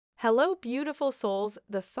Hello, beautiful souls.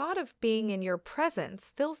 The thought of being in your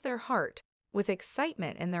presence fills their heart with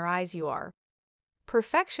excitement in their eyes. You are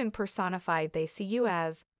perfection personified. They see you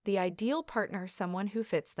as the ideal partner, someone who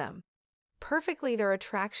fits them perfectly. Their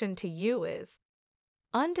attraction to you is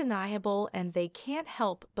undeniable, and they can't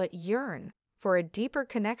help but yearn for a deeper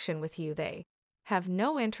connection with you. They have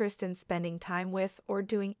no interest in spending time with or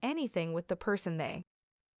doing anything with the person they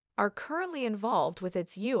are currently involved with.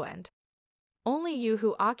 It's you and only you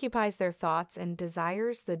who occupies their thoughts and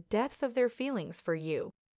desires. The depth of their feelings for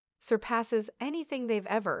you surpasses anything they've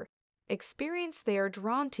ever experienced. They are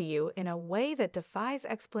drawn to you in a way that defies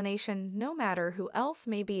explanation. No matter who else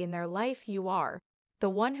may be in their life, you are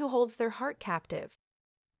the one who holds their heart captive.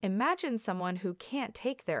 Imagine someone who can't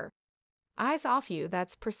take their eyes off you.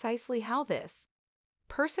 That's precisely how this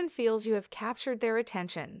person feels. You have captured their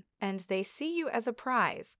attention, and they see you as a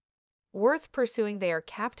prize worth pursuing. They are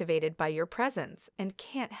captivated by your presence and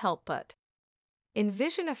can't help but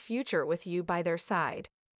envision a future with you by their side.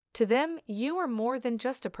 To them, you are more than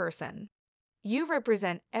just a person. You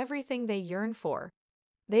represent everything they yearn for.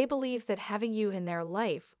 They believe that having you in their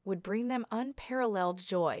life would bring them unparalleled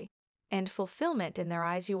joy and fulfillment. In their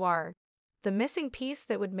eyes, you are the missing piece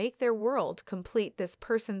that would make their world complete. This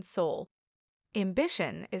person's sole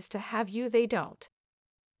ambition is to have you. They don't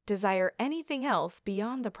desire anything else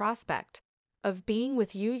beyond the prospect of being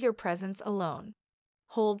with you. Your presence alone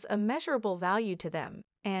holds immeasurable value to them,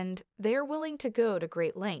 and they're willing to go to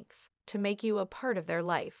great lengths to make you a part of their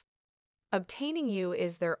life. Obtaining you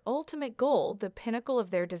is their ultimate goal, the pinnacle of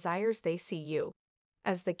their desires. They see you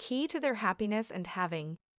as the key to their happiness, and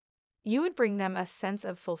having you would bring them a sense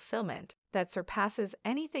of fulfillment that surpasses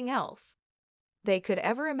anything else they could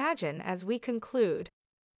ever imagine. As we conclude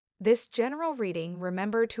this general reading,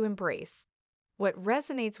 remember to embrace what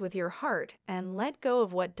resonates with your heart and let go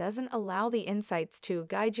of what doesn't. Allow the insights to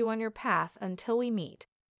guide you on your path. Until we meet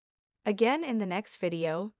again in the next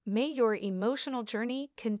video, may your emotional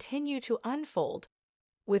journey continue to unfold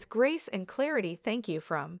with grace and clarity. Thank you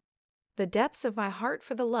from the depths of my heart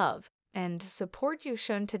for the love and support you've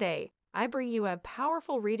shown today. I bring you a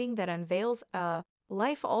powerful reading that unveils a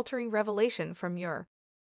life-altering revelation from your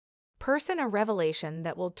person, a revelation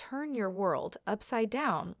that will turn your world upside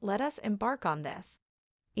down. Let us embark on this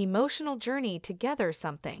emotional journey together.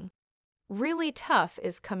 Something really tough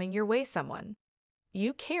is coming your way. Someone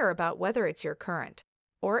you care about, whether it's your current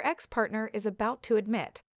or ex-partner, is about to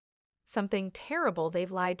admit something terrible.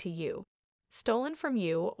 They've lied to you, stolen from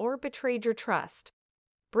you, or betrayed your trust.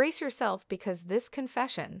 Brace yourself, because this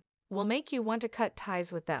confession will make you want to cut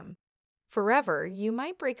ties with them forever. You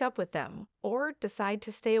might break up with them or decide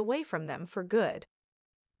to stay away from them for good.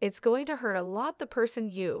 It's going to hurt a lot. The person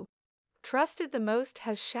you trusted the most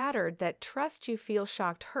has shattered that trust. You feel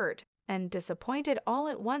shocked, hurt, and disappointed all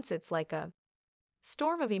at once. It's like a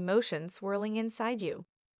storm of emotions swirling inside you.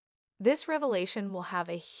 This revelation will have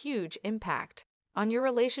a huge impact on your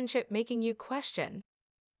relationship, making you question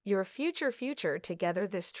your future together.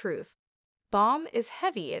 This truth bomb is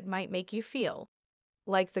heavy. It might make you feel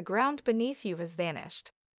like the ground beneath you has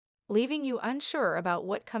vanished, leaving you unsure about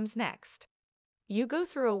what comes next. You go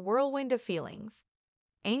through a whirlwind of feelings: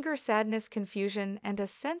 anger, sadness, confusion, and a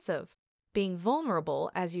sense of being vulnerable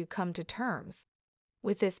as you come to terms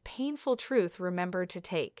with this painful truth. Remember to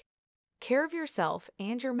take care of yourself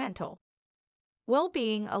and your mental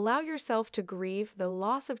well-being. Allow yourself to grieve the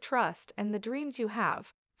loss of trust and the dreams you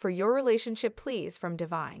have for your relationship. Please, from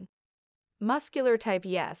divine muscular type,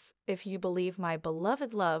 yes, if you believe my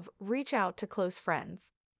beloved love, reach out to close friends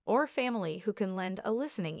or family who can lend a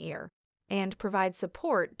listening ear and provide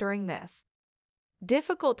support during this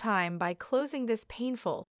difficult time by closing this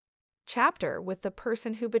painful chapter with the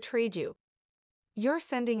person who betrayed you. You're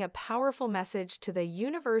sending a powerful message to the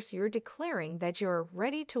universe. You're declaring that you're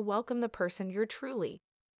ready to welcome the person you're truly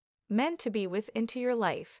meant to be with into your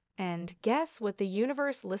life. And guess what? The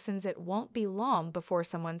universe listens. It won't be long before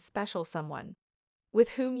someone special, someone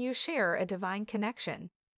with whom you share a divine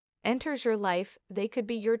connection, enters your life. They could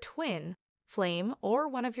be your twin flame or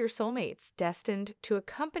one of your soulmates, destined to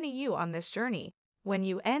accompany you on this journey. When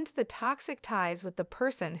you end the toxic ties with the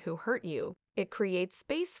person who hurt you, it creates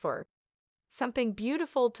space for something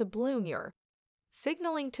beautiful to bloom. You're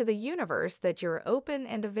signaling to the universe that you're open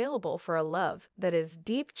and available for a love that is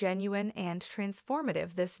deep, genuine, and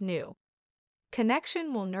transformative. This new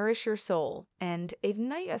connection will nourish your soul and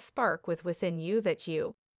ignite a spark within you that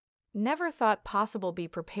you never thought possible. Be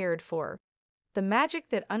prepared for the magic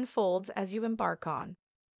that unfolds as you embark on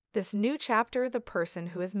this new chapter. The person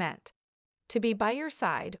who is meant to be by your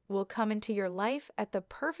side will come into your life at the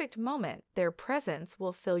perfect moment. Their presence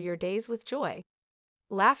will fill your days with joy,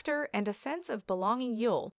 laughter, and a sense of belonging.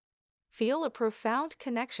 You'll feel a profound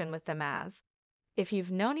connection with them as if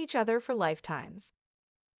you've known each other for lifetimes.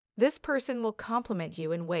 This person will compliment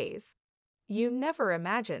you in ways you never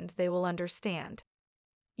imagined. They will understand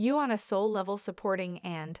you on a soul level, supporting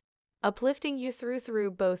and uplifting you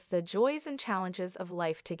through both the joys and challenges of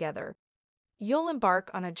life together. You'll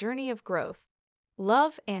embark on a journey of growth,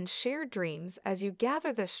 love, and shared dreams as you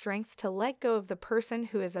gather the strength to let go of the person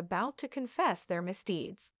who is about to confess their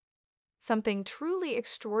misdeeds. Something truly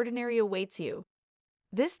extraordinary awaits you.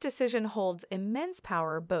 This decision holds immense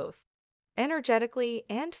power, both energetically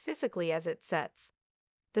and physically, as it sets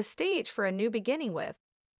the stage for a new beginning with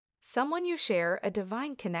someone you share a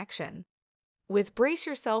divine connection with. Brace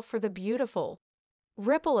yourself for the beautiful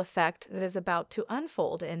ripple effect that is about to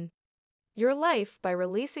unfold in your life. By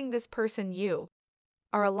releasing this person, you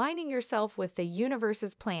are aligning yourself with the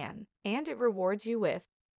universe's plan, and it rewards you with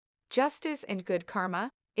justice and good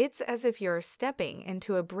karma. It's as if you're stepping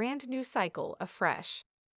into a brand new cycle, a fresh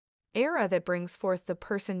era that brings forth the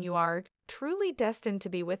person you are truly destined to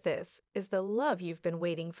be with. This is the love you've been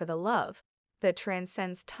waiting for, the love that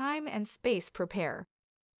transcends time and space. Prepare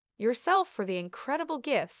yourself for the incredible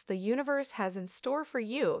gifts the universe has in store for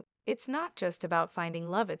you. It's not just about finding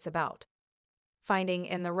love, it's about finding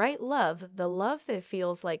in the right love, the love that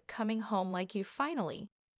feels like coming home, like you finally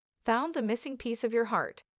found the missing piece of your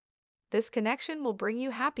heart. This connection will bring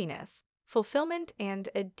you happiness, fulfillment, and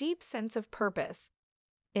a deep sense of purpose.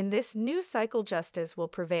 In this new cycle, justice will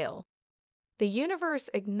prevail. The universe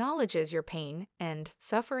acknowledges your pain and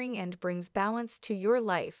suffering and brings balance to your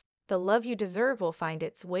life. The love you deserve will find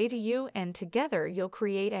its way to you, and together you'll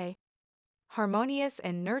create a harmonious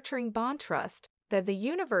and nurturing bond. Trust that the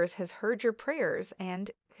universe has heard your prayers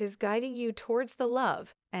and is guiding you towards the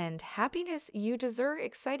love and happiness you deserve.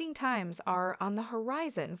 Exciting times are on the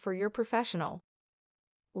horizon for your professional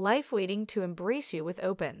life, waiting to embrace you with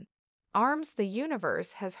open arms. The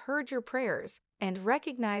universe has heard your prayers and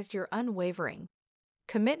recognized your unwavering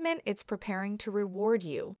commitment. It's preparing to reward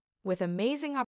you with amazing opportunities